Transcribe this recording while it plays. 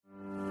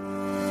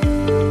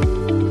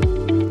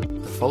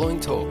The following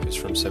talk is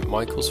from St.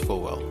 Michael's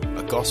Fulwell,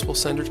 a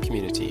gospel-centered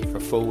community for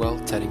Fulwell,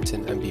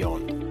 Teddington and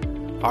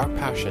beyond. Our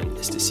passion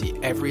is to see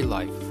every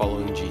life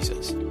following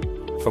Jesus.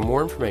 For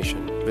more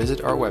information,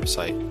 visit our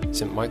website,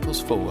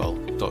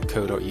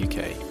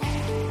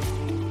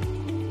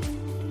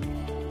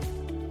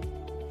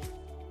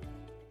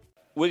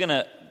 stmichaelsfulwell.co.uk. We're going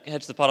to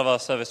head to the part of our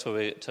service where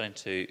we're turning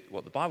to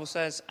what the Bible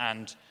says,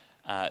 and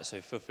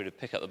so feel free to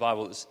pick up the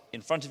Bible that's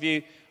in front of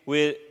you.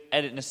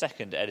 Ed, in a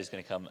second, Ed is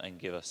going to come and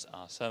give us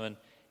our sermon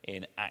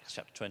in Acts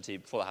chapter 20.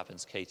 Before that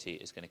happens, Katie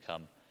is going to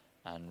come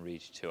and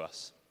read to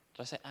us.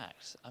 Did I say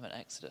Acts? I meant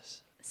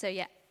Exodus. So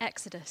yeah,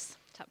 Exodus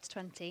chapter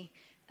 20.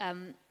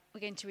 We're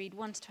going to read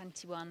 1 to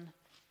 21,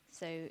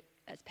 so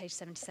it's page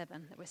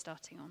 77 that we're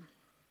starting on.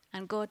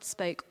 And God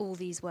spoke all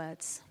these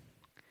words.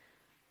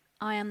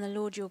 I am the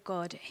Lord your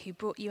God who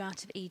brought you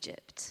out of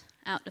Egypt,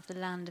 out of the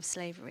land of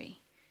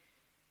slavery.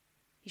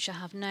 You shall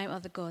have no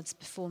other gods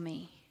before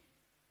me.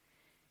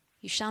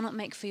 You shall not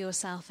make for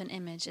yourself an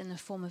image in the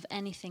form of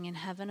anything in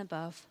heaven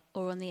above,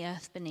 or on the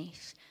earth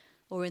beneath,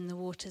 or in the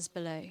waters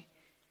below.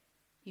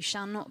 You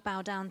shall not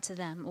bow down to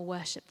them or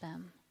worship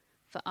them,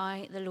 for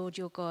I, the Lord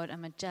your God,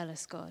 am a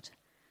jealous God,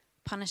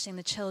 punishing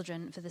the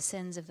children for the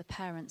sins of the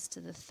parents to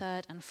the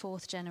third and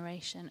fourth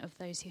generation of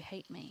those who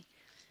hate me,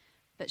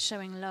 but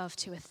showing love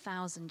to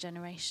 1,000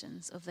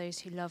 generations of those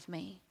who love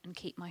me and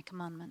keep my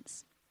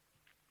commandments.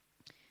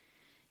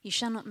 You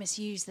shall not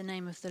misuse the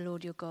name of the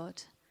Lord your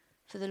God,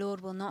 for the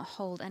Lord will not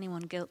hold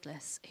anyone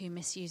guiltless who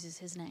misuses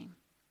his name.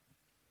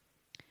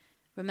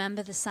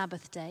 Remember the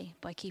Sabbath day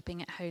by keeping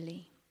it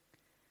holy.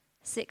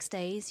 6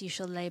 days you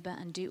shall labor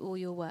and do all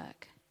your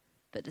work,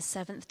 but the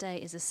seventh day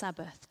is a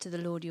Sabbath to the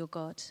Lord your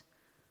God.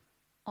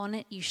 On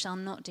it you shall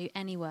not do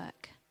any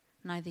work,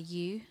 neither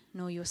you,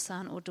 nor your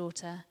son or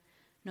daughter,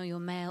 nor your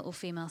male or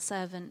female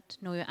servant,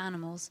 nor your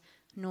animals,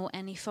 nor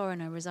any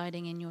foreigner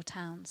residing in your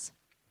towns.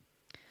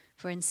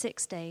 For in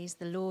 6 days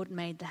the Lord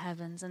made the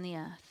heavens and the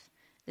earth,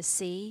 the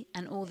sea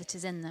and all that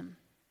is in them,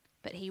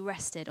 but he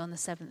rested on the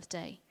seventh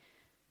day.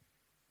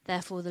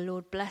 Therefore the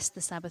Lord blessed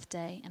the Sabbath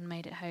day and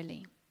made it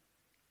holy.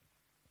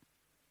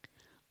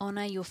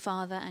 Honor your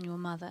father and your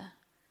mother,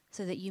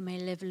 so that you may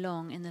live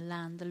long in the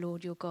land the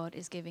Lord your God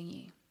is giving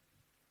you.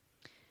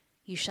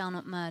 You shall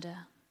not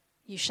murder.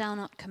 You shall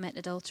not commit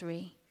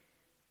adultery.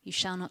 You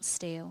shall not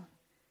steal.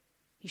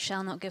 You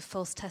shall not give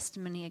false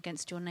testimony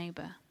against your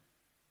neighbor.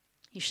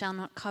 You shall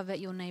not covet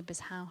your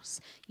neighbor's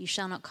house. You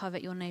shall not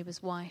covet your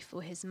neighbor's wife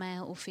or his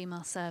male or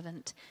female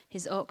servant,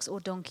 his ox or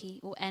donkey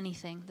or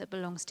anything that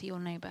belongs to your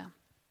neighbor.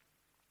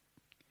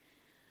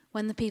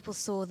 When the people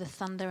saw the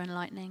thunder and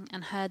lightning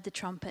and heard the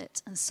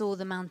trumpet and saw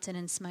the mountain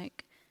in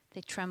smoke,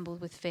 they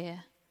trembled with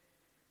fear.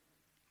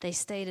 They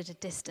stayed at a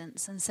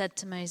distance and said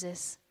to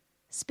Moses,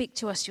 "Speak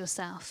to us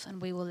yourself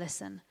and we will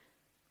listen.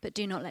 But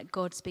do not let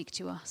God speak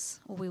to us,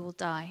 or we will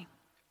die."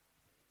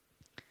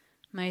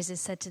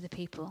 Moses said to the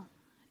people,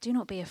 "Do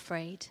not be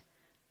afraid.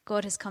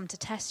 God has come to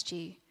test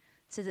you,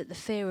 so that the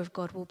fear of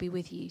God will be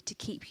with you to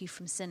keep you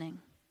from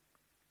sinning."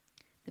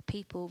 The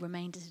people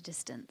remained at a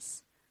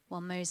distance, while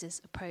Moses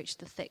approached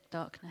the thick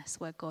darkness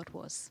where God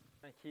was.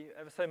 Thank you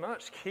ever so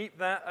much. Keep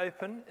that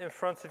open in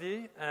front of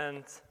you,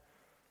 and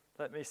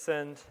let me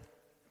send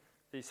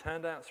these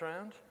handouts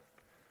around.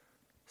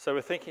 So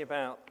we're thinking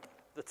about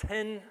the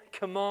 10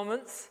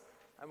 commandments,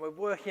 and we're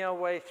working our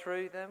way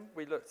through them.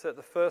 We looked at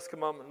the first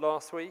commandment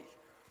last week,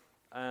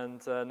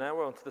 and now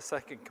we're on to the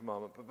second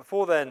commandment. But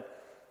before then,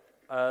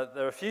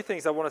 there are a few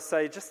things I want to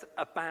say just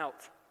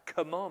about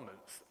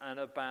commandments and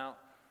about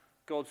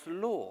God's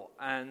law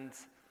and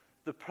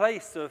the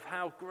place of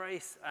how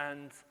grace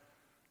and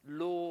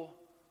law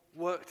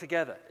work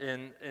together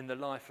in the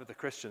life of the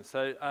Christian.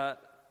 So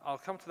I'll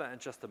come to that in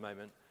just a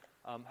moment.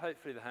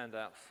 Hopefully the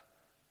handouts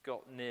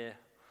got near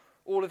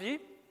all of you.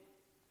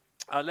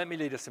 Let me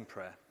lead us in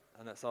prayer,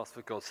 and let's ask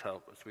for God's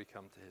help as we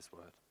come to his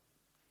word.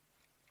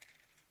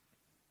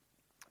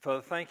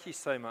 Father, thank you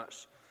so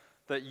much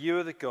that you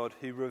are the God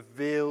who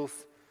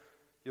reveals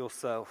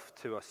yourself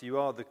to us. You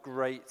are the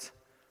great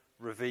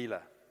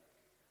revealer.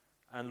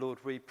 And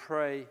Lord, we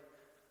pray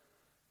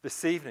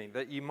this evening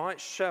that you might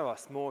show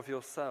us more of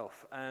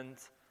yourself, and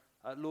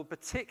Lord,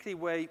 particularly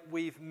where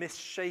we've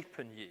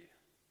misshapen you,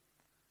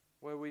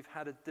 where we've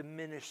had a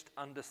diminished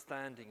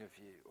understanding of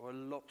you or a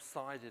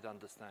lopsided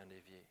understanding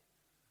of you.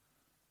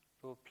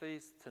 Lord,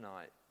 please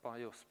tonight, by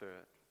your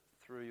Spirit,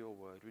 through your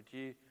word, would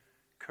you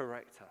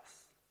correct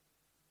us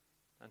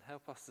and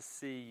help us to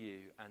see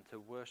you and to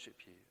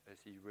worship you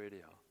as you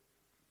really are.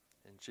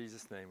 In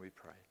Jesus' name we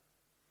pray.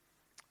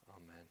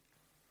 Amen.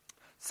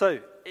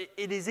 So,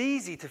 it is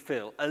easy to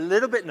feel a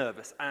little bit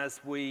nervous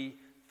as we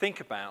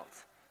think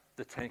about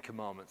the 10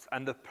 Commandments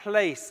and the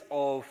place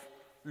of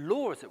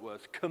law, as it were,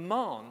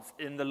 commands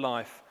in the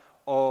life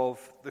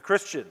of the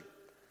Christian.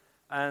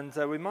 And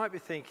we might be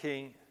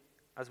thinking,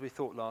 as we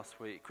thought last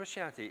week,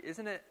 Christianity,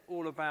 isn't it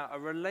all about a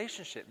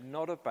relationship,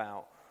 not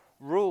about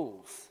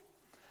rules?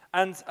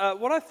 And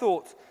what I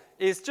thought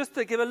is just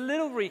to give a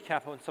little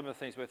recap on some of the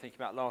things we were thinking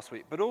about last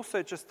week, but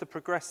also just to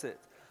progress it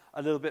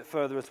a little bit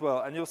further as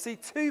well. And you'll see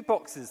two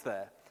boxes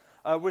there,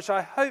 which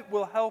I hope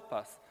will help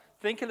us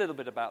think a little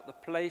bit about the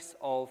place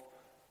of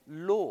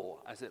law,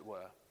 as it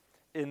were,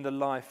 in the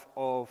life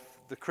of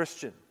the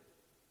Christian.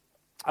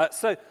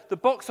 So the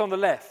box on the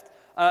left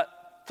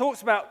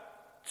talks about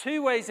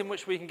two ways in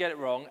which we can get it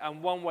wrong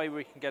and one way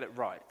we can get it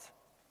right.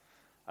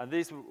 And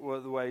these were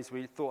the ways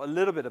we thought a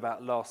little bit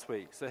about last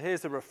week. So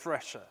here's a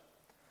refresher.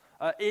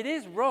 It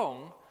is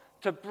wrong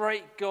to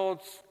break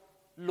God's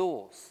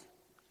laws,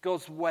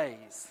 God's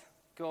ways,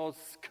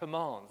 God's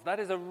commands. That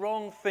is a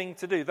wrong thing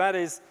to do. That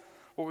is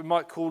what we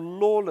might call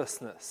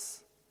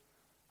lawlessness.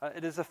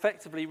 It is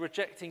effectively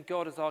rejecting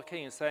God as our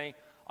king and saying,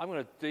 I'm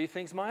going to do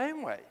things my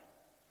own way.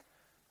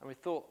 And we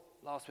thought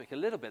last week a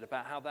little bit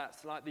about how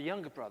that's like the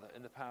younger brother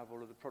in the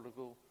parable of the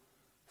prodigal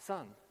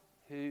son,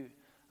 who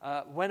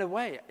went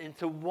away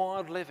into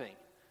wild living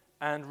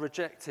and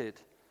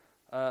rejected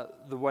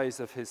the ways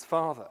of his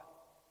father.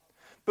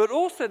 But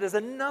also there's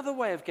another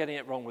way of getting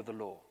it wrong with the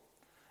law,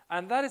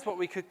 and that is what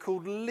we could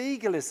call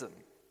legalism.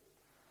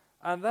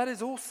 And that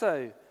is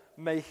also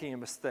making a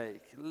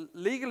mistake.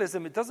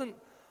 Legalism, it doesn't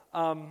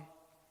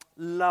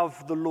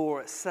love the law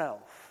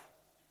itself,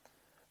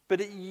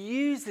 but it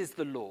uses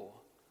the law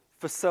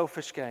for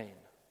selfish gain.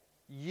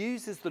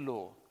 Uses the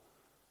law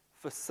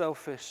for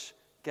selfish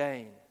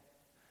gain.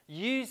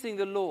 Using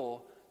the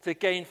law to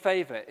gain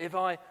favor. If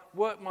I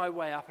work my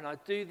way up and I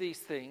do these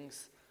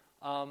things,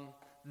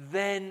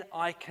 then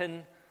I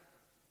can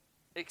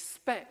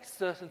expect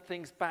certain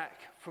things back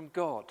from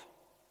God.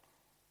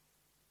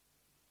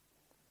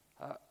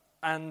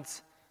 And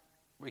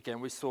again,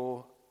 we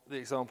saw the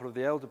example of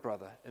the elder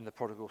brother in the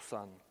prodigal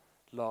son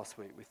last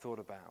week. We thought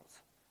about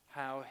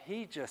how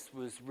he just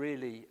was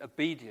really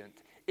obedient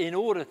in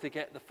order to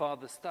get the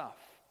father's stuff,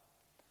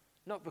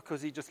 not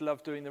because he just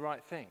loved doing the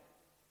right thing.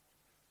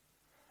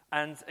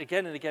 And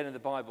again in the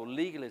Bible,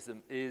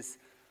 legalism is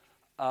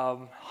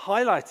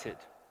highlighted,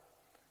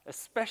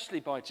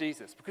 especially by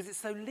Jesus, because it's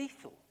so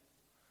lethal,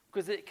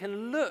 because it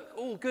can look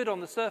all good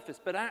on the surface,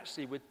 but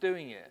actually we're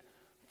doing it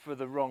for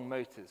the wrong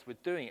motives. We're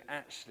doing it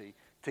actually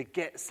to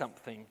get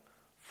something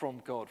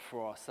from God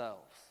for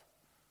ourselves,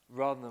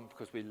 rather than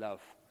because we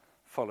love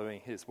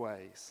following his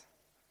ways.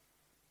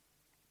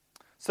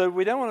 So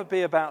we don't want to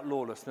be about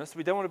lawlessness.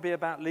 We don't want to be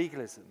about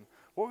legalism.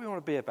 What we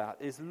want to be about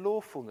is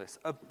lawfulness,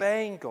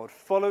 obeying God,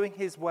 following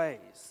his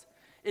ways.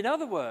 In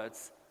other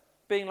words,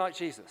 being like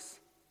Jesus.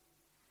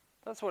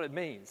 That's what it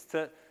means.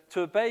 To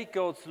obey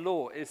God's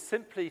law is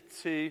simply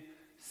to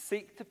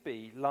seek to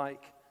be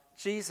like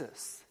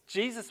Jesus.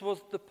 Jesus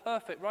was the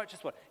perfect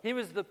righteous one. He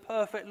was the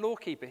perfect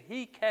lawkeeper.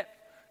 He kept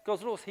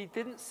God's laws. He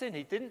didn't sin.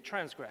 He didn't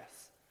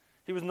transgress.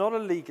 He was not a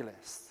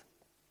legalist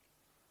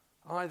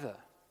either.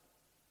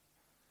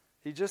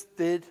 He just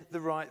did the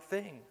right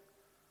thing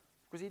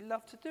because he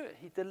loved to do it.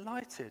 He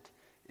delighted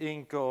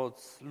in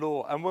God's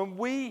law. And when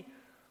we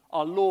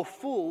are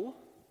lawful,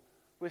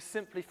 we're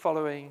simply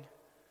following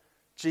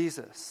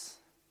Jesus.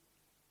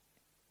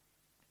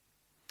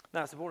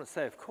 Now, it's important to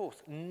say, of course,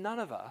 none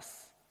of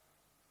us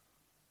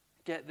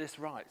get this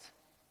right.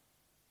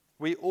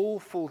 We all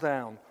fall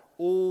down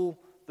all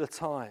the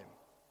time.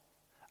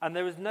 And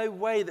there is no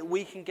way that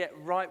we can get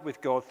right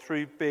with God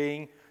through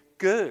being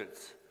good.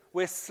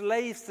 We're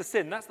slaves to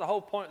sin. That's the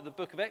whole point of the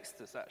book of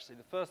Exodus, actually.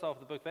 The first half of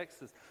the book of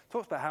Exodus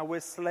talks about how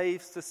we're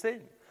slaves to sin,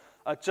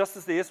 just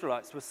as the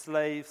Israelites were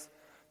slaves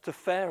to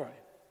Pharaoh.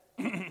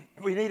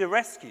 We need a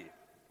rescue.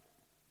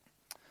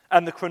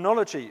 And the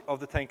chronology of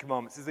the Ten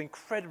Commandments is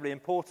incredibly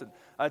important.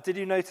 Did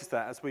you notice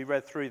that as we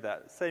read through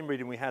that? Same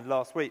reading we had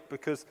last week,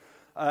 because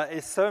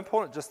it's so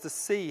important just to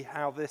see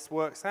how this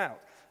works out.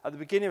 At the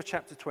beginning of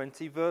chapter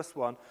 20, verse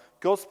 1,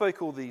 God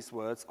spoke all these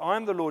words, I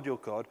am the Lord your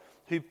God,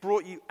 who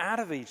brought you out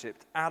of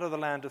Egypt, out of the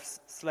land of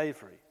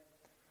slavery.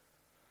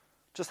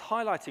 Just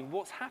highlighting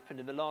what's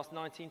happened in the last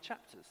 19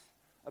 chapters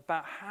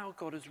about how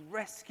God has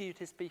rescued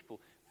his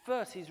people.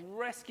 First, he's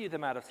rescued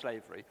them out of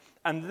slavery.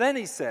 And then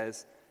he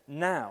says,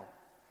 now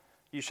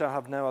you shall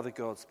have no other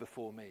gods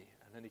before me.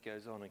 And then he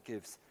goes on and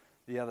gives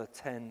the other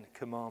 10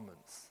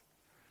 commandments.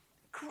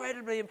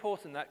 Incredibly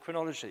important, that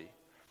chronology.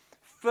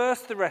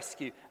 First the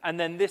rescue, and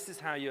then this is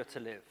how you're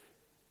to live.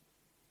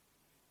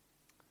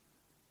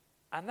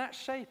 And that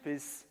shape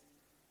is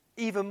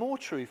even more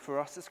true for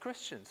us as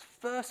Christians.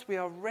 First, we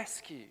are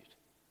rescued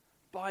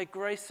by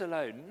grace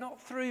alone,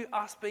 not through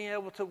us being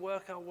able to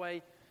work our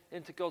way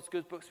into God's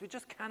good books. We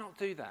just cannot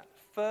do that.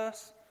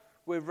 First,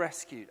 we're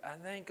rescued,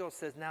 and then God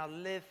says, now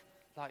live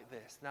like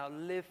this. Now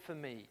live for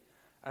me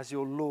as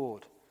your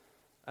Lord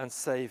and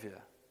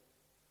Savior.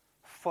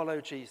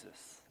 Follow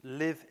Jesus.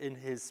 Live in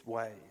his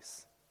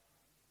ways.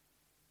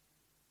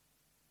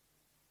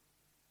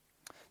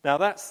 Now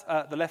that's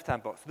the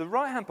left-hand box. The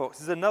right-hand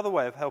box is another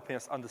way of helping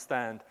us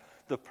understand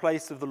the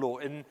place of the law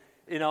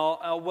in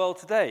our world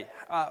today.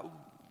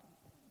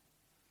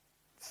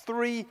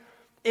 3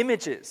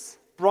 images: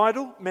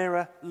 bridle,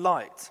 mirror,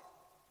 light.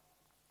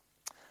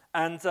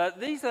 And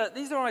these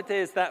are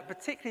ideas that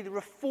particularly the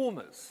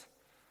reformers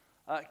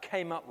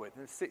came up with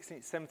in the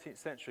 16th, 17th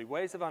century,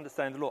 ways of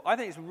understanding the law. I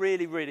think it's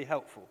really, really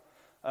helpful,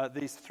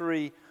 these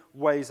 3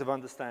 ways of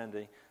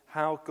understanding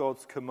how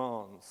God's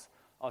commands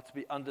are to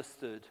be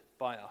understood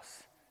by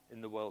us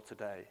in the world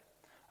today.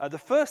 The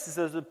first is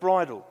as a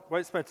bridle.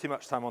 Won't spend too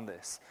much time on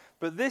this.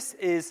 But this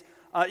is,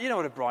 you know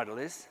what a bridle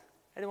is?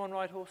 Anyone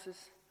ride horses?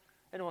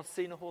 Anyone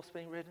seen a horse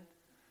being ridden?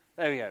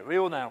 There we go. We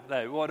all now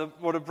know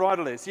what a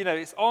bridle is. You know,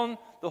 it's on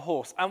the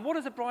horse. And what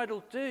does a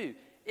bridle do?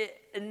 It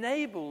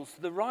enables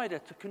the rider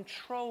to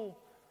control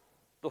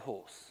the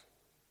horse.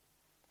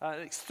 An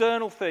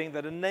external thing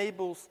that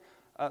enables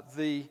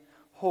the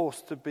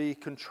horse to be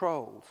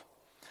controlled.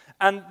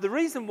 And the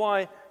reason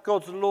why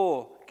God's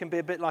law can be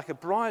a bit like a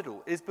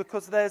bridle is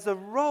because there's a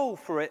role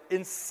for it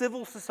in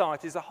civil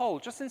society as a whole,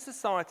 just in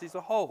society as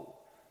a whole,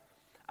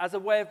 as a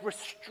way of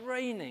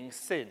restraining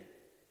sin.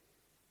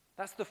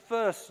 That's the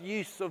first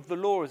use of the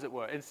law, as it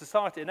were, in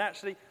society. And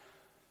actually,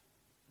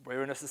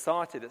 we're in a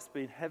society that's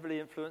been heavily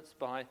influenced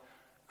by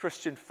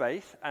Christian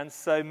faith, and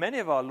so many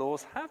of our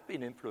laws have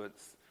been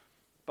influenced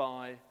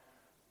by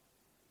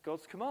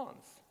God's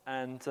commands,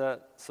 and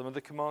some of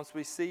the commands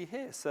we see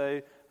here.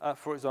 So,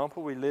 for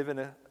example, we live in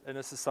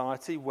a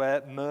society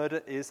where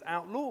murder is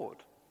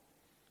outlawed,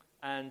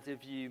 and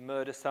if you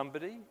murder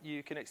somebody,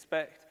 you can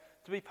expect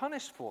to be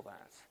punished for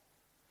that.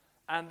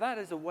 And that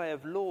is a way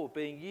of law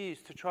being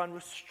used to try and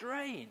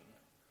restrain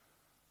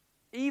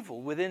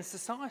evil within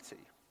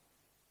society.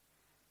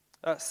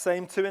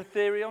 Same too in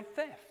theory on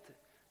theft.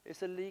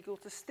 It's illegal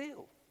to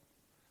steal.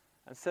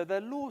 And so there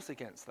are laws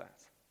against that.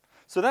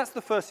 So that's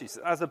the first use,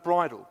 as a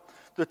bridle.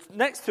 The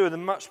next two are the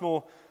much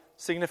more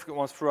significant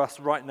ones for us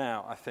right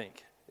now, I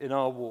think, in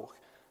our walk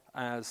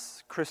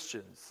as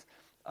Christians.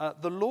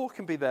 The law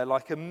can be there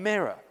like a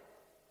mirror.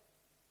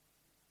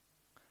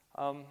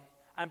 And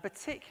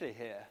particularly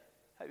here,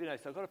 I hope you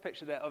notice, I've got a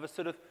picture there of a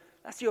sort of,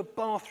 that's your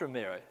bathroom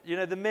mirror. You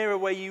know, the mirror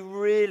where you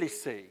really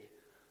see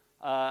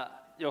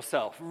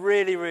yourself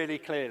really, really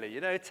clearly.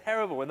 You know,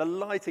 terrible when the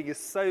lighting is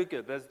so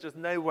good. There's just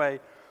no way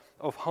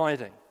of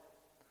hiding.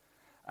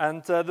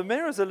 And the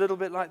mirror is a little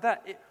bit like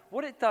that.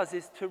 What it does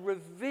is to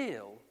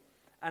reveal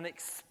and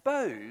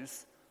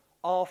expose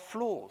our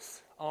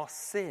flaws, our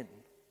sin.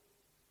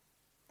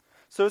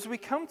 So as we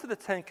come to the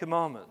Ten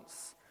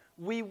Commandments,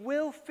 we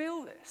will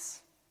feel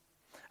this.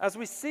 As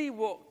we see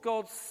what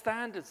God's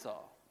standards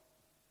are,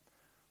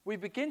 we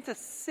begin to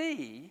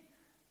see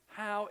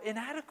how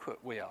inadequate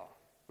we are.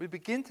 We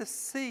begin to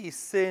see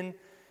sin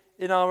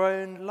in our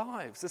own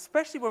lives,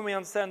 especially when we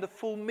understand the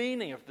full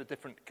meaning of the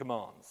different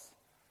commands.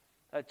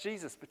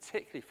 Jesus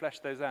particularly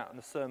fleshed those out in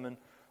the Sermon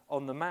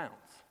on the Mount.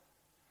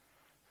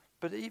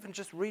 But even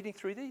just reading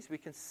through these, we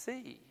can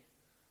see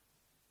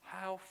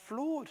how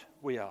flawed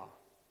we are.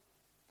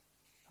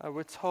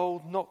 We're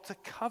told not to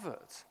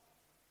covet.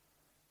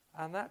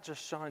 And that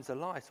just shines a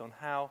light on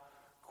how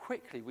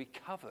quickly we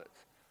covet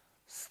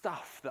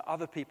stuff that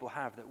other people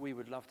have that we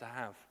would love to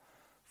have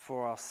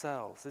for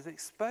ourselves. It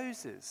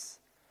exposes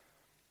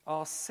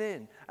our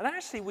sin. And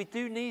actually, we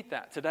do need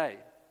that today.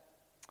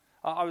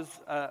 I was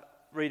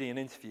reading an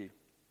interview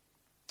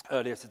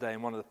earlier today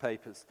in one of the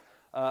papers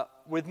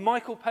with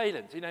Michael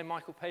Palin. Do you know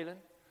Michael Palin?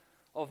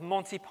 Of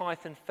Monty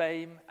Python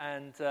fame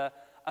and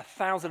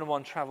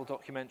 1001 travel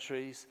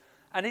documentaries.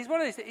 And he's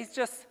one of these, he's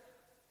just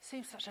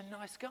seems such a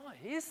nice guy.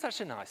 He is such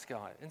a nice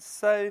guy in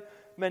so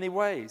many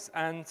ways.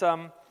 And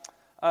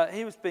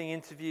he was being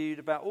interviewed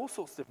about all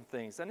sorts of different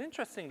things. And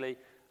interestingly,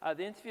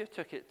 the interviewer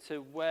took it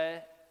to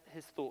where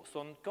his thoughts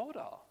on God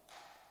are,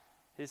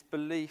 his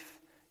belief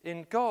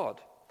in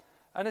God.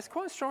 And it's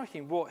quite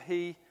striking what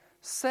he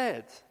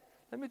said.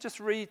 Let me just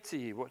read to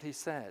you what he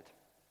said.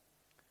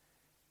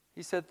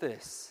 He said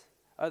this,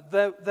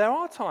 there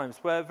are times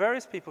where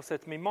various people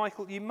said to me,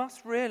 Michael, you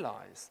must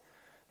realize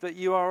that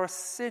you are a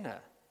sinner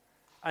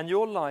and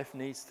your life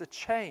needs to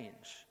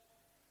change.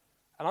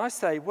 And I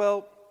say,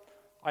 well,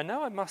 I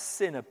know I must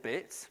sin a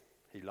bit,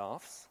 he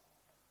laughs,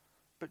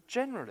 but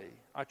generally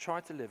I try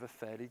to live a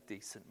fairly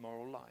decent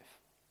moral life.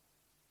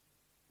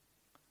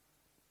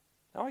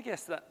 Now I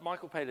guess that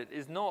Michael Palin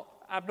is not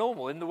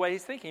abnormal in the way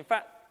he's thinking. In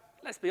fact,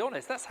 let's be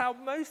honest, that's how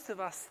most of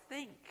us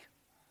think.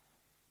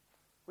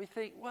 We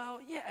think, well,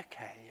 yeah,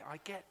 okay, I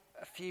get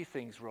a few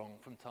things wrong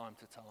from time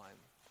to time,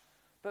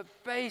 but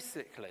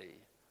basically,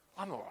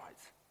 I'm all right.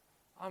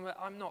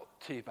 I'm not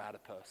too bad a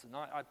person.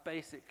 I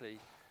basically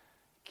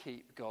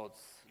keep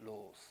God's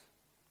laws.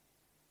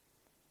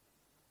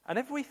 And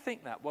if we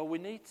think that, well, we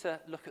need to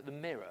look at the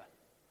mirror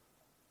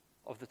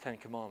of the Ten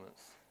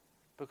Commandments,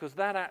 because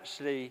that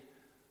actually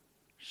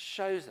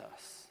shows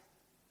us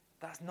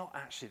that's not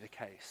actually the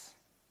case.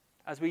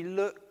 As we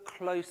look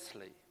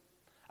closely,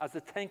 as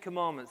the Ten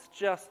Commandments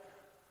just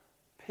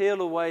peel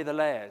away the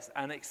layers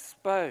and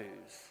expose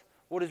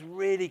what is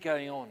really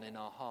going on in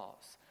our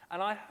hearts.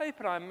 And I hope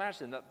and I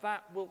imagine that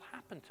that will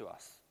happen to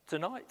us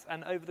tonight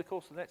and over the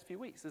course of the next few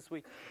weeks as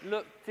we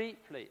look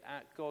deeply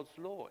at God's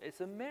law.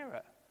 It's a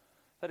mirror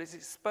that it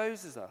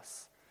exposes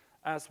us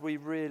as we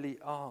really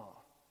are.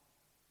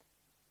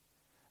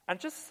 And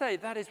just to say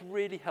that is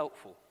really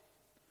helpful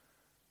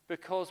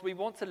because we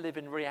want to live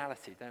in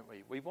reality, don't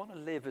we? We want to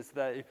live as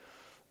though,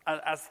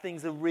 as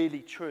things are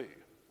really true.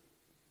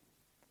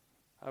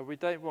 We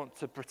don't want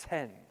to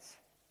pretend.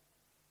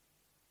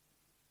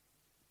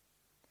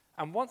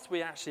 And once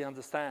we actually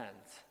understand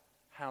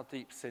how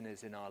deep sin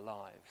is in our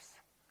lives,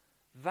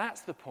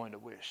 that's the point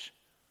at which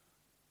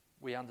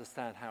we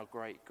understand how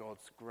great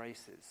God's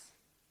grace is.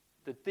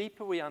 The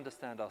deeper we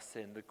understand our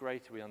sin, the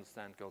greater we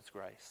understand God's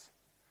grace.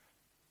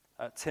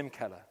 Tim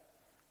Keller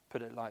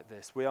put it like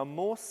this: we are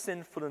more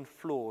sinful and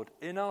flawed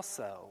in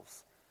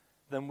ourselves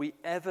than we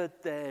ever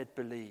dared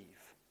believe.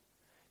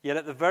 Yet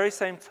at the very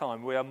same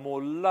time, we are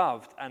more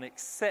loved and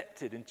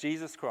accepted in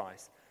Jesus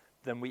Christ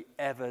than we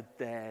ever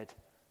dared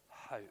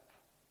hope.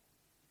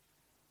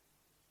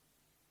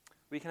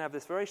 We can have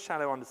this very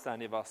shallow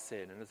understanding of our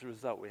sin, and as a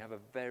result, we have a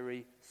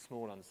very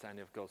small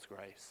understanding of God's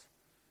grace.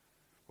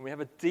 When we have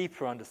a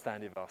deeper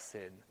understanding of our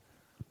sin,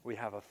 we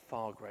have a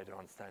far greater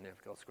understanding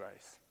of God's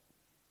grace.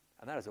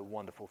 And that is a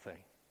wonderful thing.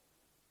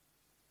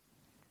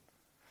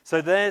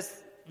 So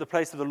there's the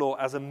place of the law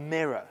as a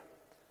mirror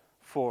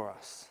for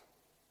us.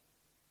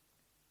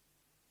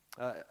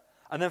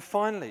 And then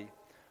finally,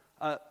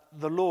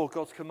 the law,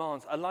 God's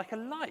commands, are like a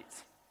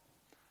light.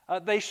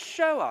 They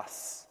show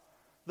us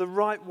the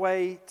right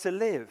way to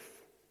live.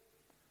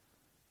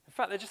 In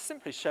fact, they just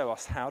simply show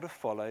us how to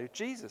follow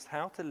Jesus,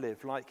 how to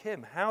live like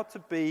him, how to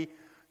be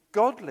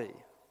godly.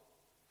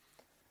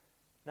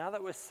 Now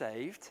that we're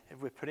saved,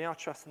 if we're putting our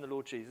trust in the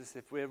Lord Jesus,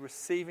 if we're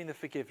receiving the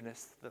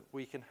forgiveness that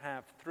we can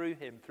have through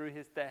him, through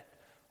his death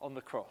on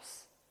the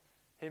cross,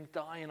 him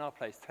dying in our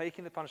place,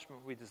 taking the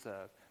punishment we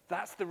deserve,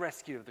 that's the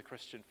rescue of the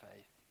Christian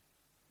faith.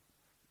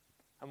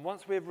 And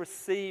once we have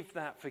received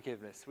that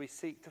forgiveness, we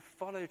seek to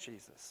follow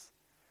Jesus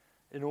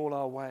in all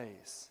our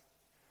ways.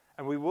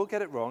 And we will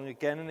get it wrong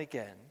again and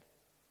again.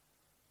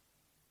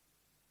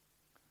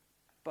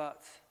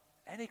 But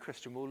any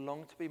Christian will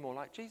long to be more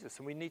like Jesus,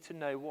 and we need to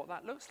know what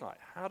that looks like.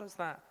 How does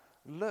that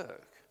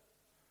look?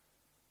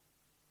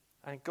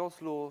 And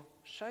God's law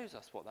shows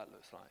us what that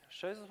looks like.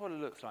 Shows us what it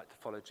looks like to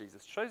follow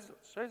Jesus. Shows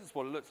us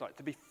what it looks like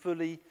to be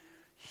fully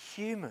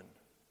human.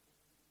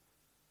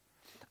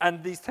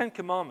 And these 10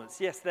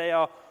 commandments, yes, they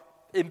are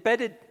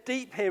embedded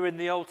deep here in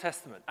the Old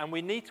Testament, and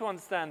we need to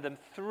understand them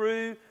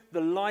through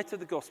the light of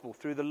the gospel,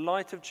 through the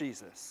light of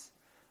Jesus,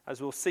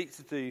 as we'll seek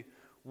to do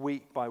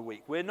week by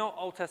week. We're not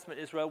Old Testament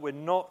Israel, we're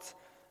not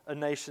a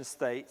nation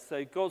state,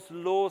 so God's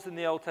laws in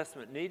the Old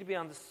Testament need to be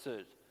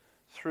understood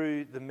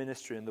through the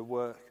ministry and the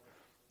work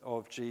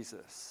of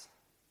Jesus.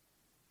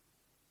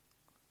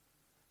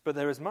 But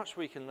there is much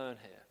we can learn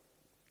here.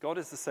 God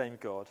is the same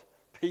God.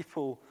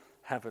 People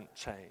haven't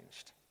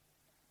changed.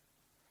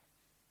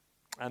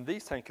 And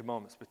these 10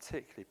 commandments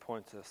particularly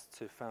point us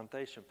to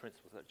foundation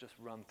principles that just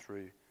run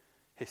through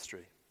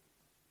history.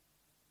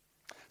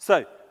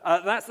 So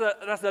that's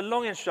a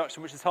long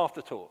introduction, which is half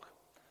the talk.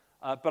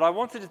 But I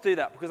wanted to do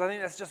that because I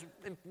think that's just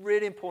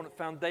really important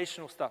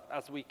foundational stuff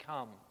as we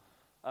come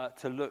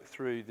to look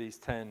through these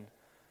 10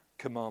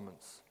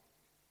 commandments.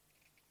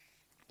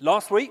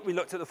 Last week we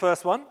looked at the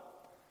first one.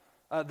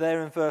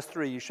 There in verse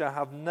 3, you shall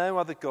have no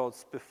other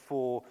gods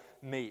before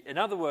me. In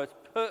other words,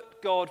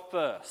 put God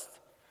first.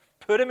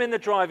 Put him in the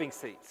driving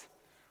seat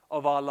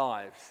of our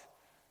lives.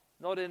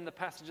 Not in the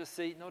passenger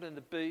seat, not in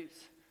the boot,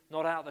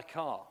 not out the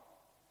car.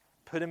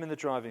 Put him in the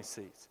driving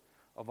seat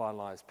of our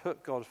lives.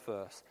 Put God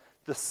first.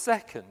 The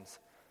second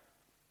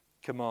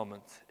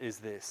commandment is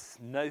this: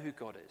 know who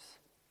God is.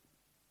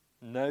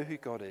 Know who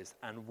God is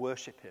and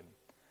worship him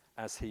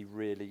as he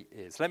really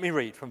is. Let me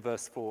read from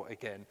verse 4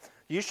 again.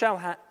 You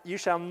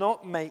shall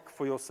not make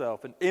for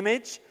yourself an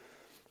image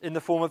in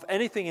the form of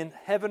anything in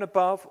heaven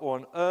above or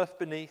on earth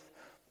beneath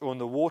or on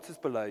the waters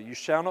below. You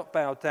shall not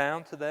bow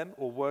down to them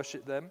or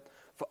worship them.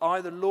 For I,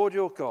 the Lord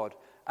your God,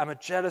 am a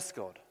jealous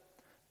God,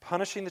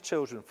 punishing the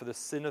children for the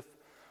sin of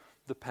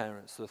the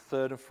parents, the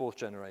third and fourth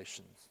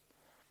generations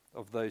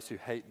of those who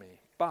hate me,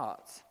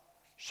 but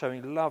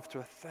showing love to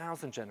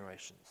 1,000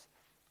 generations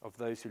of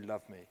those who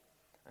love me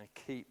and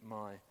keep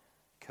my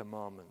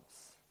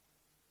commandments.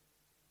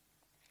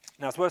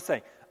 Now, it's worth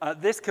saying,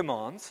 this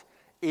command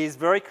is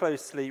very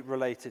closely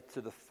related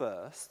to the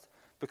first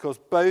because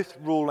both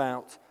rule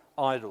out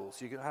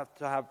idols.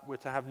 We're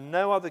to have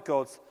no other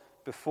gods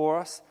before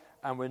us,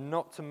 and we're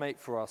not to make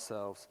for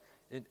ourselves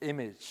an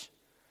image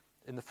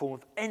in the form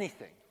of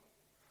anything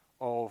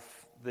of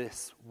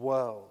this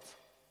world.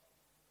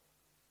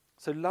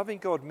 So loving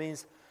God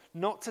means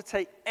not to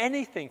take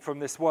anything from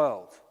this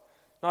world,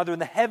 neither in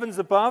the heavens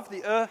above,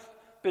 the earth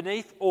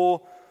beneath,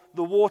 or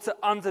the water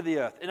under the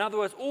earth. In other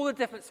words, all the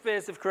different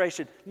spheres of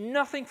creation,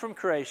 nothing from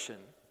creation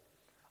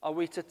are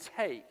we to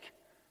take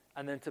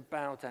and then to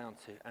bow down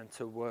to and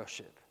to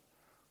worship.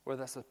 Whether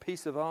that's a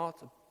piece of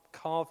art, a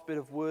carved bit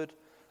of wood,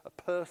 a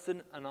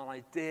person, an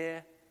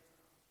idea,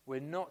 we're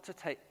not to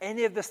take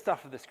any of the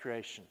stuff of this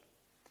creation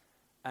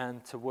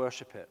and to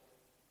worship it.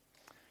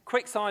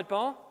 Quick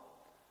sidebar.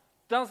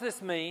 Does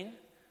this mean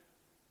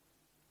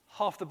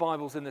half the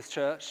Bibles in this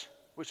church,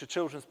 which are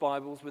children's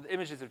Bibles with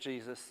images of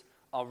Jesus,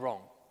 are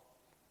wrong?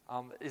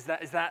 Is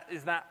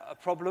that a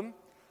problem?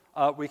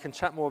 We can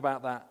chat more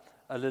about that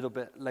a little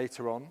bit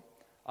later on.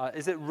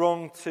 Is it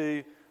wrong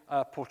to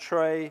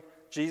portray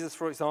Jesus,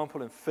 for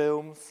example, in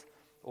films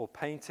or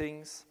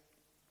paintings.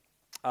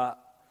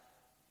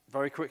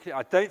 Very quickly,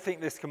 I don't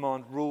think this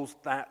command rules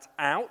that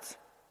out.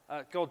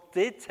 God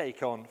did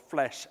take on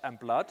flesh and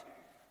blood.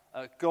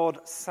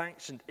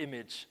 God-sanctioned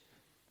image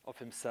of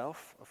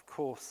himself, of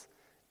course,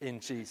 in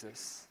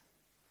Jesus.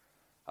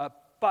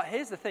 But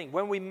here's the thing.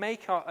 When we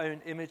make our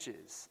own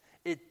images,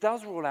 it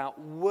does rule out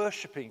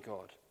worshipping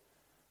God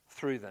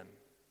through them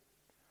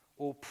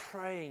or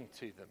praying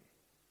to them.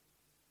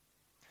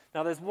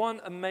 Now, there's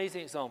one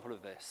amazing example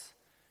of this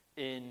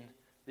in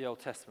the Old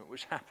Testament,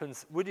 which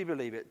happens, would you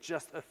believe it,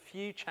 just a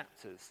few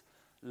chapters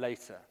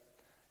later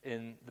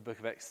in the book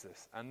of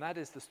Exodus, and that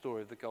is the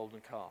story of the golden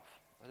calf.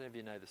 I don't know if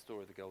you know the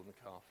story of the golden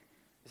calf.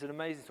 It's an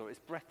amazing story. It's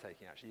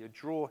breathtaking, actually. Your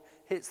jaw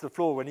hits the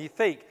floor when you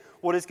think,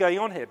 what is going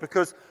on here?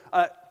 Because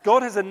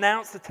God has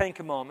announced the Ten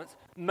Commandments.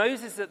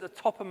 Moses is at the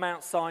top of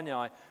Mount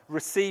Sinai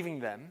receiving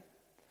them,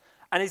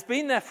 and he's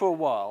been there for a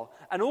while,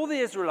 and all the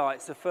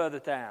Israelites are further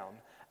down,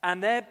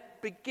 and they're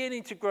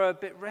beginning to grow a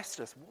bit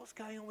restless. What's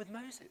going on with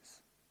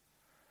Moses?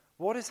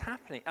 What is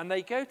happening? And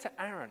they go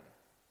to Aaron,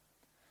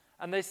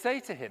 and they say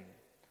to him,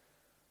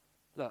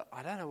 look,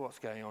 I don't know what's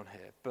going on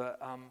here, but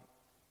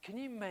can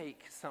you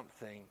make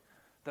something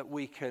that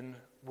we can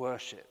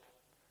worship?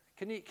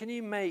 Can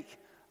you make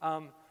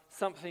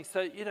something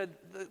so,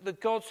 the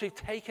gods who've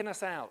taken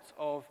us out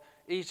of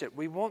Egypt,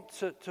 we want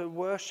to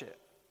worship.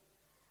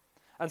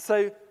 And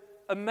so,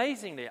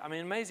 amazing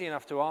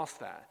enough to ask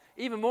that,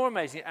 even more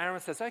amazing, Aaron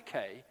says,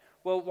 okay,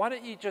 well, why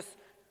don't you just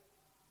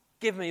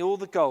give me all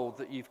the gold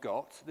that you've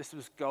got. This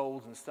was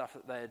gold and stuff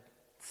that they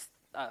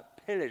had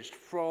pillaged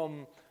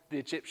from the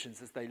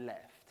Egyptians as they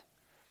left.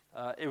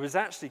 It was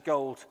actually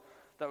gold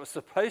that was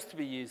supposed to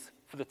be used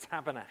for the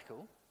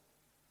tabernacle.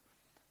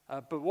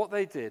 But what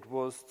they did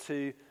was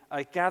to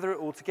gather it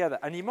all together.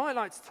 And you might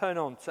like to turn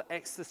on to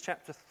Exodus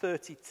chapter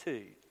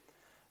 32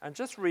 and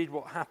just read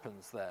what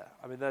happens there.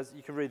 I mean,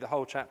 you can read the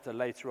whole chapter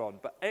later on.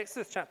 But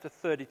Exodus chapter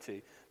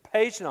 32,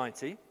 page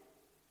 90.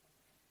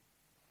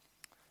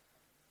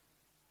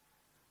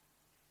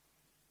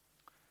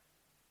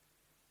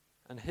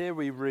 And here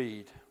we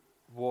read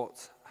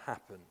what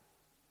happened.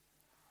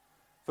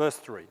 Verse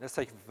 3. Let's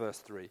take it from verse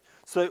 3.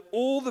 So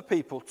all the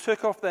people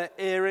took off their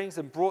earrings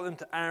and brought them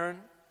to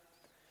Aaron.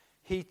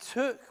 He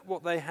took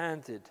what they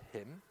handed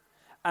him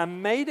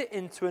and made it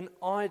into an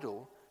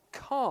idol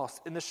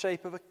cast in the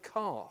shape of a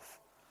calf,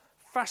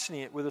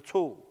 fashioning it with a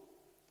tool.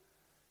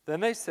 Then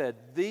they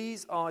said,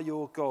 "These are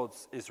your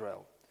gods,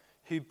 Israel,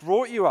 who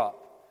brought you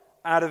up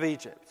out of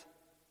Egypt."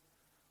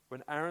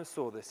 When Aaron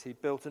saw this, he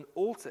built an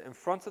altar in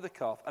front of the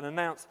calf and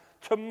announced,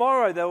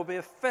 "Tomorrow there will be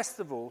a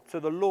festival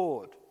to the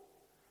Lord."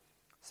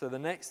 So the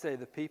next day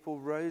the people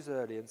rose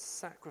early and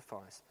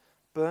sacrificed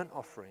burnt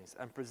offerings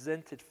and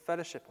presented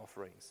fellowship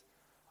offerings.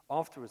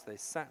 Afterwards they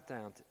sat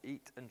down to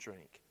eat and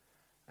drink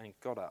and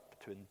got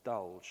up to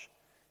indulge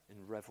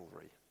in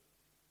revelry.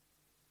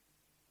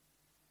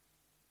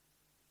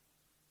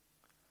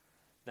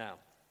 Now,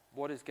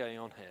 what is going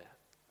on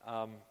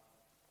here?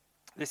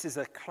 This is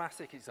a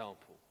classic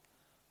example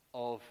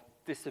of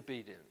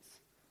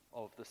disobedience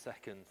of the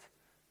second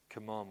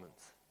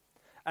commandment.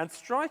 And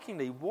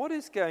strikingly, what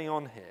is going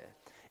on here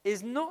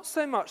is not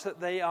so much that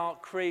they are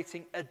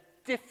creating a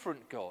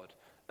different God,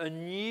 a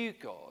new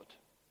God.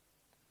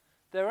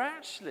 They're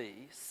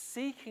actually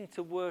seeking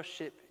to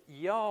worship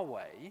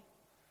Yahweh,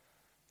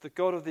 the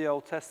God of the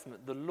Old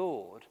Testament, the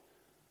Lord,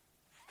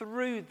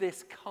 through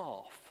this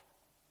calf,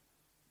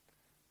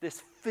 this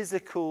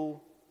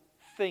physical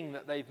thing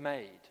that they've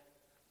made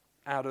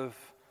out of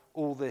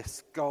all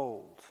this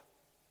gold.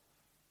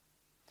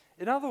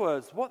 In other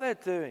words, what they're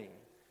doing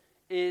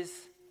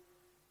is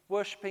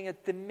worshipping a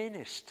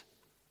diminished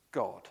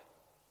God.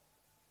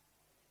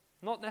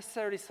 Not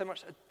necessarily so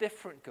much a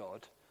different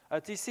God.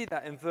 Do you see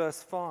that in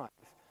verse 5?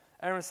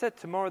 Aaron said,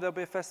 "Tomorrow there'll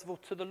be a festival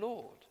to the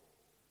Lord."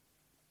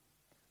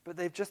 But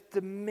they've just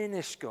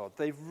diminished God.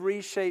 They've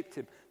reshaped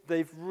him.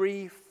 They've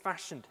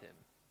refashioned him.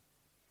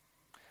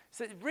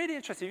 So it's really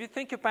interesting. If you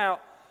think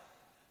about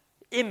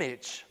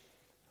image,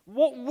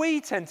 what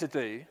we tend to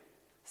do,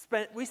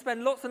 we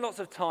spend lots and lots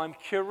of time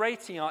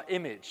curating our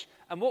image.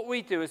 And what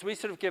we do is we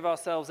sort of give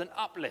ourselves an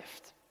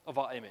uplift of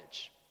our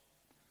image.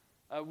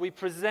 We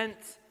present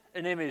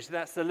an image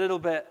that's a little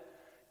bit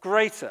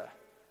greater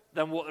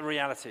than what the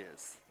reality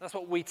is. That's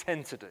what we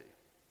tend to do.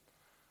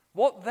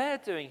 What they're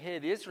doing here,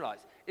 the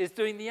Israelites, is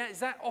doing the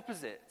exact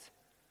opposite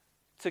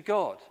to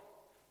God.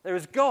 There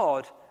is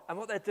God, and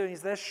what they're doing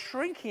is they're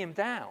shrinking him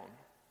down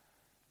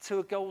to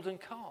a golden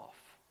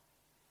calf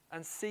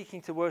and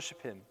seeking to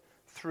worship him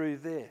through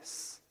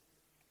this.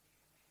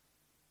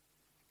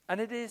 And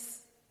it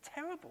is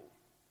terrible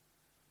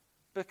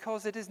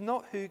because it is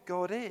not who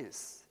God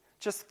is.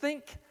 Just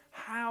think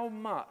how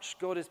much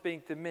God is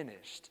being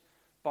diminished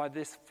by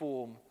this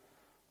form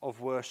of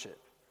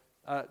worship.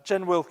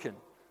 Jen Wilkin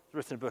has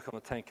written a book on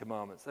the Ten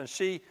Commandments, and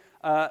she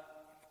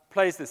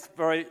plays this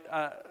very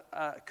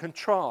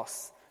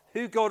contrasts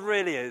who God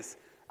really is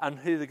and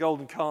who the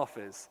golden calf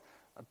is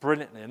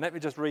brilliantly. And let me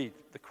just read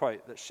the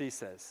quote that she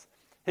says.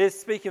 Here's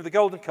speaking of the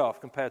golden calf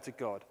compared to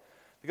God.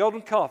 The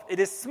golden calf, it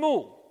is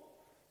small,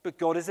 but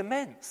God is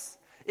immense.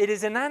 It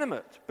is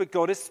inanimate, but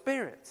God is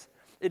spirit.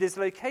 It is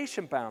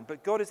location bound,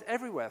 but God is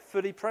everywhere,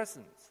 fully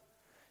present.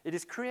 It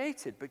is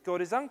created, but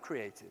God is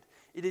uncreated.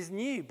 It is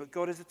new, but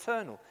God is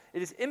eternal.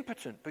 It is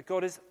impotent, but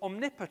God is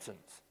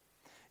omnipotent.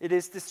 It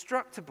is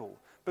destructible,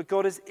 but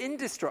God is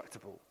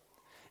indestructible.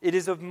 It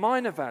is of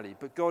minor value,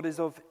 but God is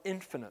of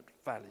infinite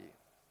value.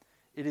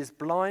 It is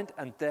blind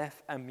and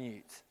deaf and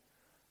mute,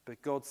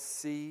 but God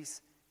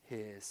sees,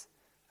 hears,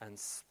 and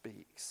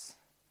speaks.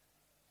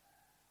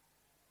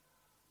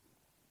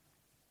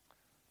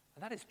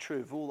 And that is true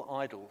of all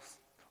idols,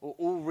 or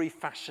all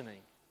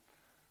refashioning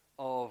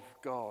of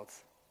God.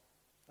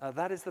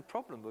 That is the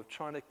problem of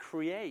trying to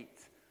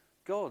create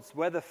gods,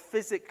 whether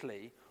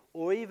physically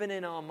or even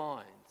in our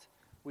mind.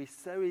 We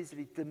so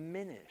easily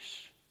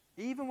diminish.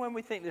 Even when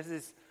we think this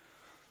is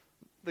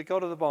the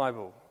God of the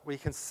Bible, we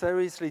can so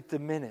easily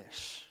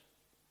diminish.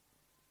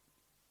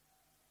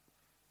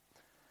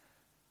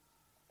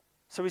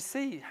 So we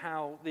see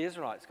how the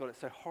Israelites got it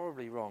so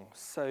horribly wrong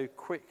so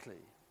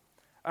quickly.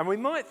 And we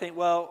might think,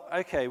 well,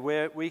 okay,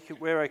 we're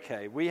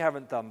okay. We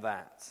haven't done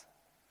that.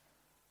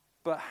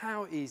 But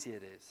how easy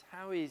it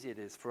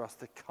is for us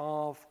to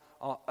carve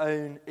our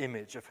own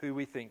image of who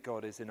we think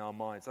God is in our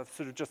minds. I've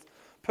sort of just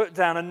put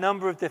down a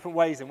number of different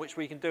ways in which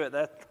we can do it.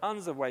 There are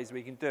tons of ways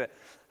we can do it.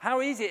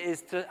 How easy it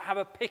is to have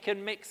a pick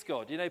and mix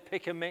God. You know,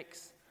 pick and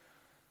mix?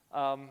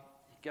 You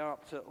go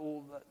up to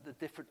all the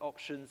different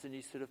options and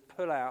you sort of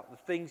pull out the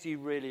things you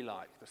really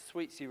like, the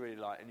sweets you really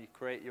like, and you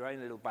create your own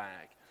little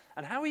bag.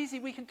 And how easy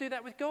we can do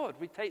that with God.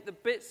 We take the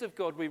bits of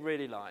God we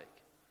really like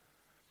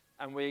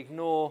and we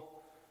ignore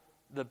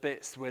the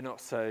bits we're not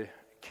so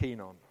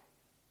keen on.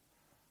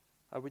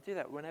 We do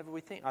that whenever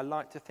we think. I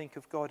like to think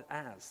of God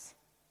as.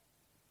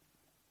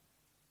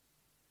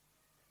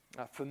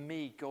 For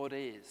me, God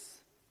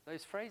is.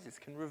 Those phrases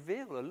can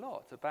reveal a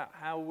lot about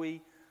how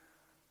we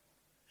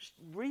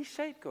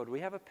reshape God. We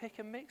have a pick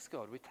and mix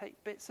God. We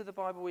take bits of the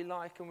Bible we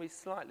like and we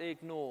slightly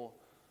ignore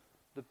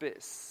the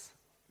bits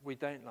we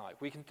don't like.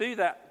 We can do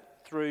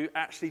that through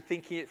actually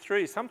thinking it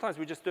through. Sometimes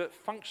we just do it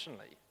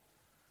functionally.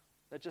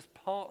 They're just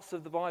parts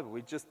of the Bible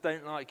we just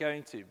don't like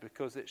going to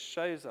because it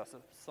shows us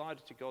a side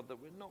to God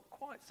that we're not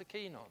quite so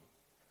keen on.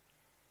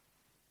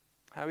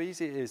 How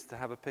easy it is to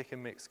have a pick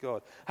and mix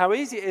God. How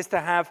easy it is to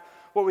have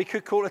what we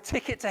could call a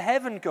ticket to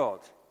heaven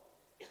God.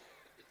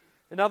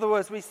 In other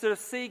words, we sort of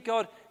see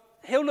God,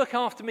 he'll look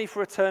after me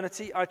for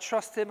eternity. I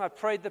trust him. I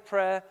prayed the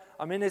prayer.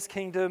 I'm in his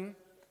kingdom.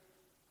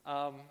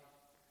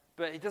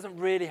 But he doesn't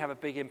really have a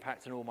big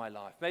impact on all my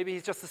life. Maybe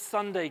he's just a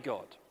Sunday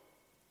God.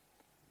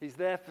 He's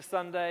there for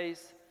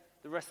Sundays.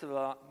 The rest of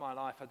my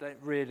life, I don't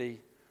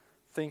really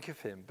think of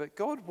him. But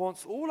God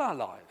wants all our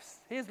lives.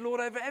 He is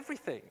Lord over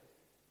everything.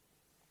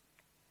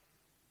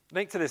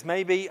 Linked to this,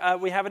 maybe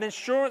we have an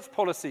insurance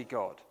policy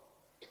God.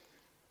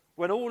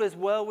 When all is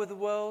well with the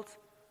world,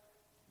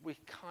 we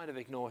kind of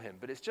ignore him.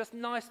 But it's just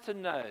nice to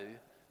know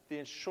the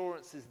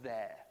insurance is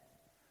there.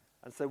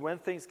 And so when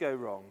things go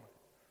wrong,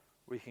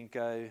 we can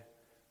go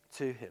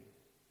to him.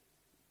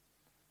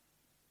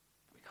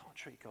 We can't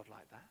treat God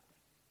like that.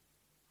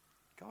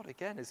 God,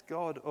 again, is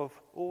God of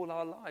all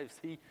our lives.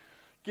 He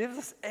gives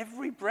us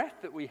every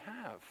breath that we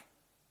have.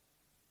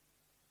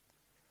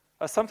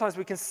 Sometimes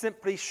we can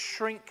simply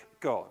shrink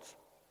God.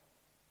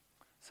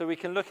 So we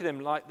can look at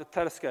him like the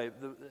telescope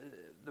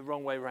the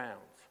wrong way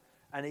round.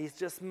 And he's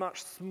just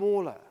much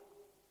smaller.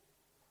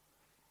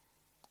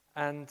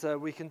 And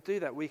we can do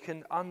that. We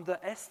can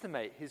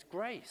underestimate his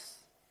grace.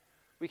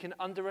 We can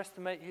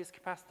underestimate his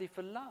capacity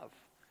for love,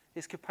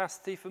 his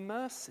capacity for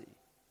mercy.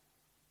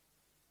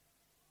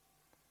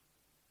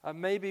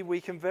 Maybe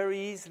we can very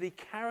easily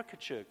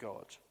caricature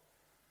God.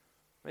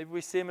 Maybe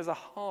we see him as a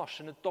harsh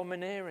and a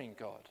domineering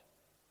God.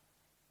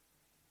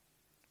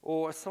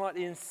 Or a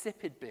slightly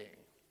insipid being.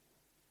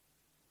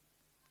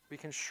 We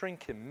can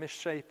shrink him,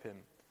 misshape him.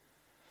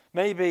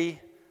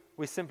 Maybe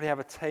we simply have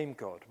a tame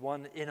God,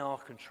 one in our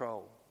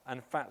control. And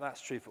in fact,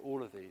 that's true for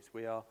all of these.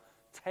 We are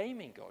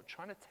taming God,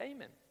 trying to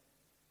tame him.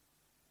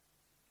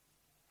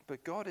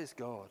 But God is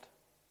God.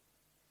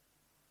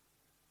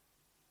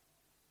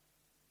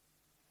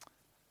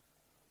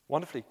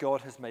 Wonderfully,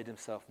 God has made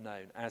himself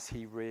known as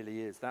he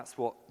really is. That's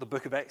what the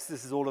book of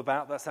Exodus is all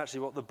about. That's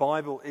actually what the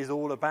Bible is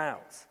all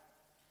about.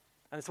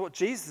 And it's what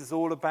Jesus is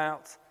all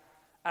about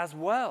as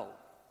well.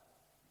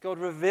 God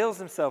reveals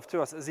himself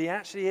to us as he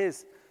actually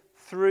is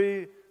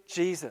through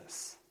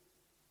Jesus.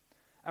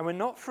 And we're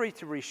not free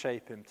to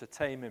reshape him, to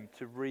tame him,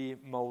 to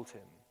remold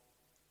him.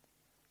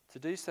 To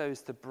do so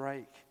is to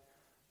break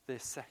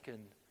this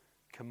second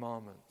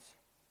commandment.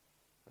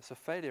 It's a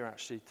failure,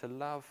 actually, to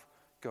love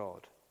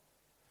God.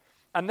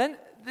 And then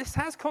this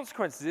has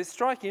consequences. It's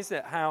striking, isn't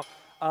it, how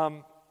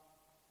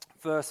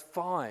verse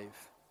 5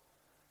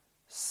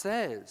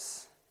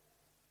 says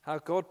how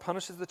God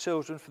punishes the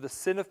children for the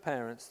sin of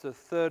parents to the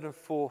third and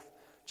fourth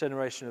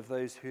generation of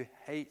those who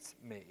hate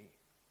me.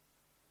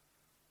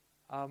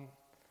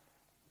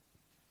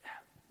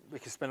 We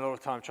could spend a lot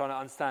of time trying to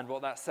understand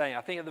what that's saying.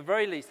 I think at the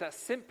very least that's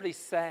simply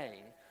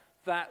saying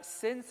that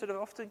sin sort of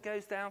often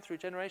goes down through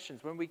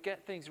generations. When we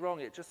get things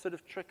wrong, it just sort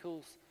of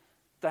trickles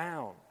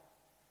down.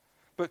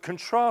 But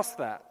contrast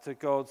that to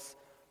God's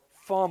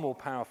far more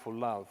powerful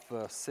love,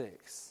 verse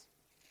 6.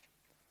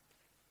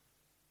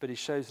 But he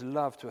shows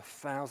love to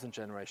 1,000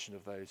 generations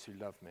of those who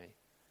love me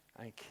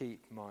and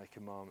keep my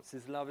commandments.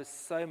 His love is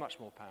so much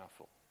more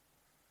powerful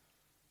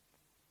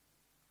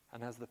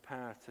and has the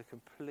power to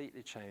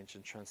completely change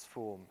and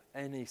transform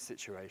any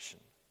situation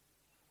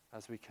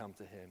as we come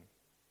to him.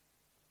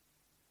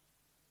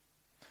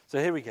 So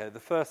here we go. The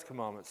first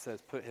commandment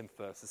says put him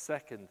first. The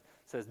second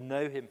says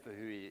know him for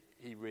who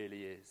he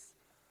really is.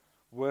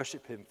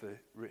 Worship him for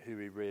who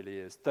he really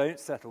is. Don't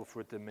settle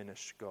for a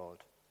diminished God.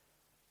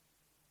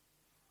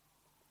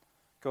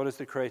 God is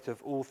the creator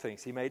of all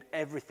things. He made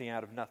everything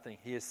out of nothing.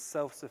 He is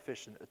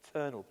self-sufficient,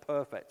 eternal,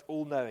 perfect,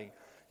 all-knowing.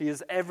 He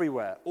is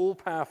everywhere,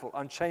 all-powerful,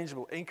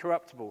 unchangeable,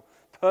 incorruptible,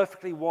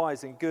 perfectly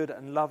wise and good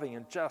and loving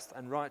and just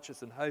and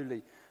righteous and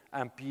holy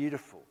and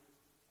beautiful.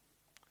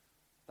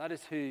 That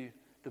is who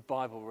the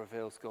Bible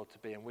reveals God to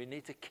be, and we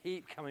need to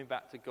keep coming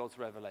back to God's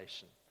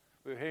revelation.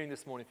 We were hearing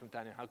this morning from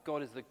Daniel how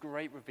God is the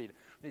great revealer.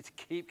 We need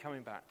to keep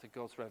coming back to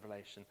God's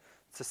revelation,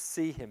 to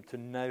see him, to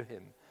know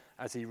him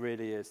as he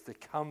really is, to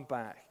come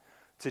back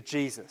to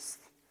Jesus,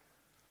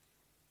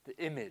 the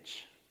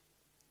image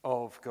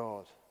of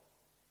God,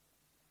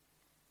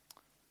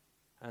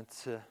 and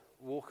to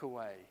walk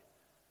away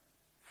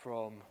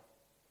from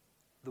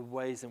the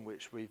ways in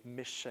which we've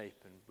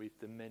misshapen, we've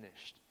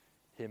diminished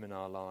him in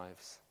our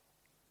lives.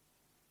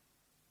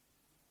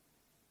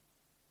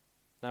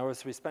 Now,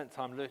 as we spent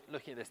time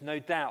looking at this, no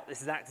doubt this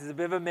has acted as a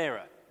bit of a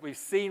mirror. We've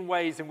seen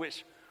ways in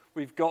which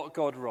we've got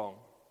God wrong,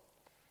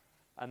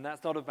 and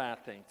that's not a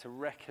bad thing, to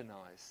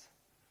recognize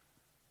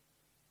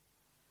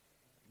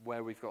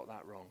where we've got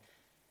that wrong.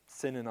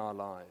 Sin in our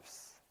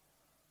lives,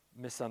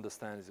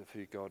 misunderstandings of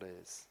who God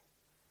is.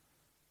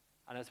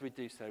 And as we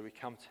do so, we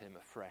come to him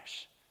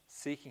afresh,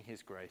 seeking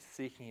his grace,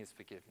 seeking his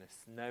forgiveness,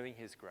 knowing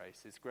his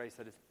grace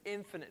that is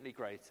infinitely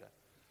greater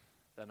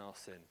than our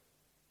sin.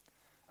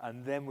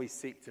 And then we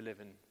seek to live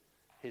in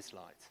his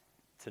light,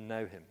 to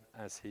know him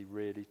as he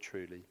really,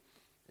 truly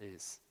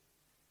is.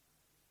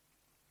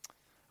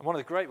 And one of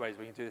the great ways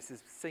we can do this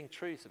is sing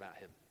truths about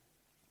him.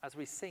 As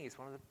we sing, it's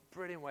one of the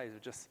brilliant ways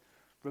of just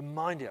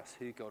reminding us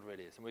who God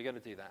really is. And we're going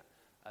to do that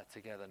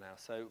together now.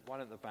 So why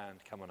don't the band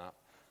come on up?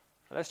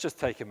 And let's just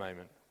take a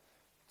moment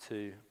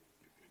to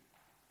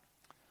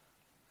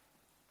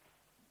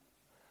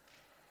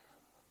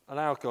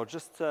allow God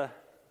just to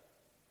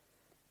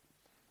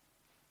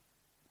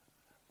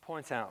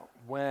point out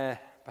where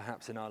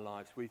perhaps in our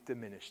lives we've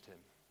diminished him,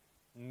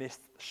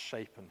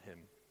 misshapen him,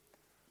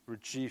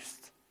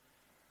 reduced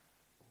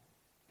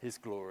his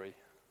glory,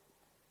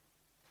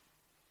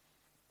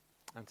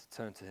 and to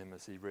turn to him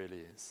as he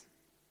really is.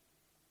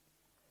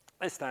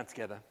 Let's stand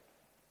together.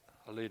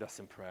 I'll lead us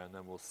in prayer and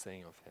then we'll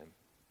sing of him.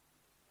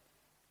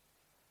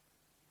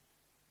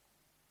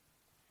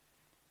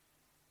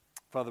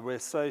 Father, we're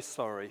so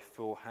sorry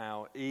for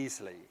how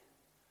easily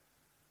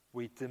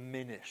we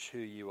diminish who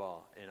you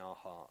are in our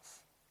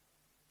hearts.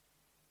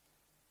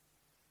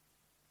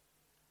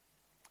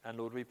 And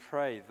Lord, we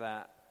pray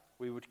that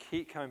we would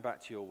keep coming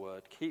back to your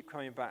word, keep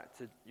coming back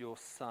to your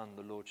Son,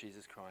 the Lord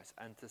Jesus Christ,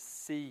 and to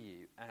see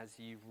you as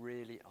you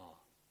really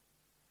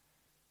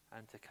are,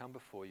 and to come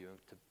before you and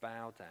to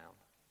bow down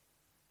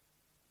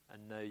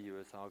and know you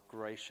as our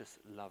gracious,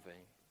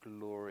 loving,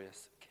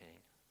 glorious King,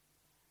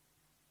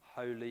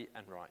 holy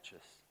and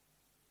righteous.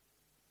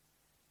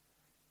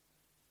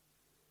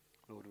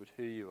 Lord, would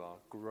who you are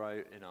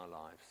grow in our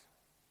lives.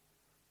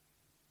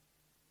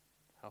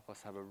 Help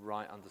us have a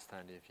right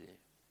understanding of you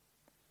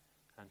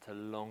and to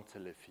long to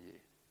live for you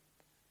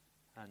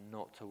and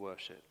not to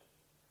worship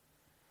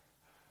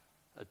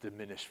a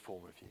diminished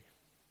form of you.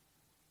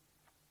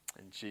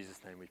 In Jesus'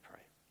 name we pray.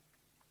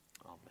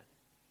 Amen.